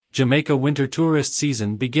Jamaica winter tourist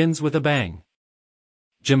season begins with a bang.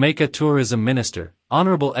 Jamaica Tourism Minister,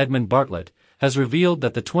 Honorable Edmund Bartlett, has revealed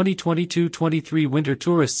that the 2022-23 winter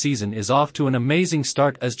tourist season is off to an amazing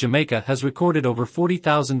start as Jamaica has recorded over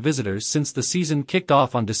 40,000 visitors since the season kicked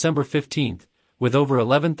off on December 15, with over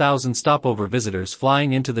 11,000 stopover visitors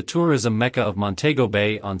flying into the tourism mecca of Montego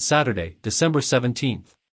Bay on Saturday, December 17.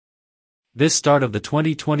 This start of the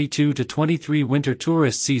 2022-23 winter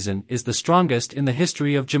tourist season is the strongest in the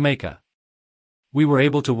history of Jamaica. We were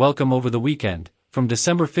able to welcome over the weekend, from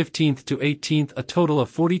December 15 to 18, a total of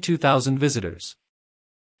 42,000 visitors.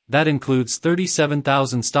 That includes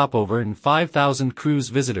 37,000 stopover and 5,000 cruise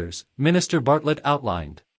visitors, Minister Bartlett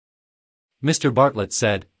outlined. Mr. Bartlett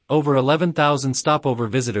said, over 11,000 stopover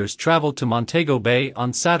visitors traveled to Montego Bay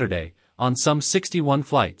on Saturday, on some 61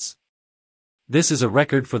 flights. This is a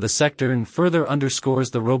record for the sector and further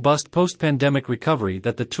underscores the robust post-pandemic recovery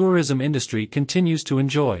that the tourism industry continues to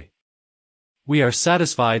enjoy. We are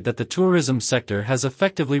satisfied that the tourism sector has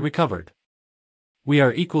effectively recovered. We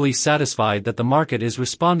are equally satisfied that the market is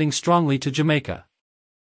responding strongly to Jamaica.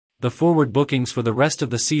 The forward bookings for the rest of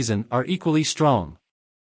the season are equally strong.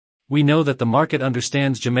 We know that the market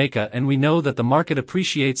understands Jamaica and we know that the market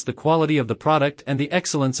appreciates the quality of the product and the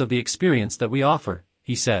excellence of the experience that we offer,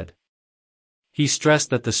 he said. He stressed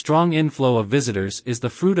that the strong inflow of visitors is the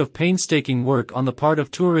fruit of painstaking work on the part of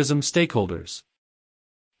tourism stakeholders.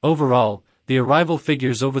 Overall, the arrival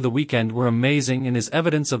figures over the weekend were amazing and is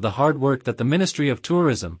evidence of the hard work that the Ministry of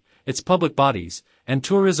Tourism, its public bodies, and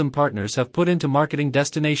tourism partners have put into marketing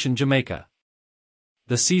destination Jamaica.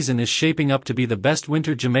 The season is shaping up to be the best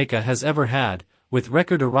winter Jamaica has ever had, with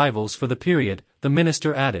record arrivals for the period, the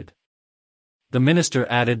minister added. The minister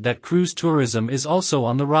added that cruise tourism is also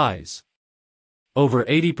on the rise. Over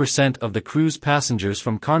 80% of the cruise passengers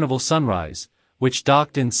from Carnival Sunrise, which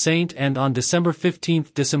docked in St. Ann on December 15,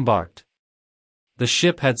 disembarked. The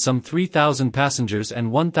ship had some 3,000 passengers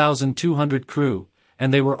and 1,200 crew,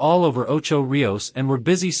 and they were all over Ocho Rios and were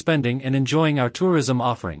busy spending and enjoying our tourism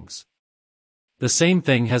offerings. The same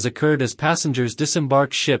thing has occurred as passengers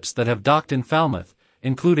disembarked ships that have docked in Falmouth,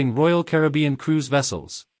 including Royal Caribbean cruise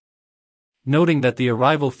vessels. Noting that the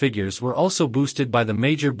arrival figures were also boosted by the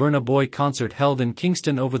major Burna Boy concert held in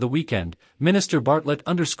Kingston over the weekend, Minister Bartlett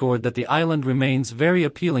underscored that the island remains very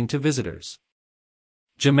appealing to visitors.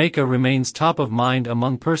 Jamaica remains top of mind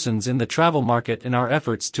among persons in the travel market, and our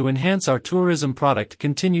efforts to enhance our tourism product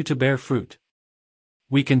continue to bear fruit.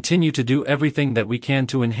 We continue to do everything that we can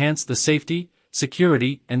to enhance the safety,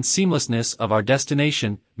 security, and seamlessness of our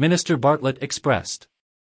destination, Minister Bartlett expressed.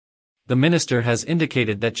 The minister has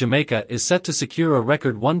indicated that Jamaica is set to secure a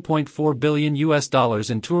record $1.4 billion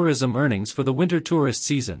in tourism earnings for the winter tourist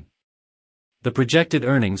season. The projected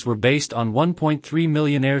earnings were based on 1.3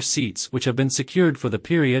 million air seats which have been secured for the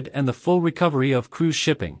period and the full recovery of cruise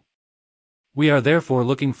shipping. We are therefore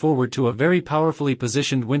looking forward to a very powerfully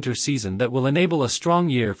positioned winter season that will enable a strong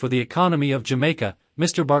year for the economy of Jamaica,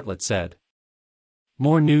 Mr. Bartlett said.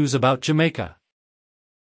 More news about Jamaica.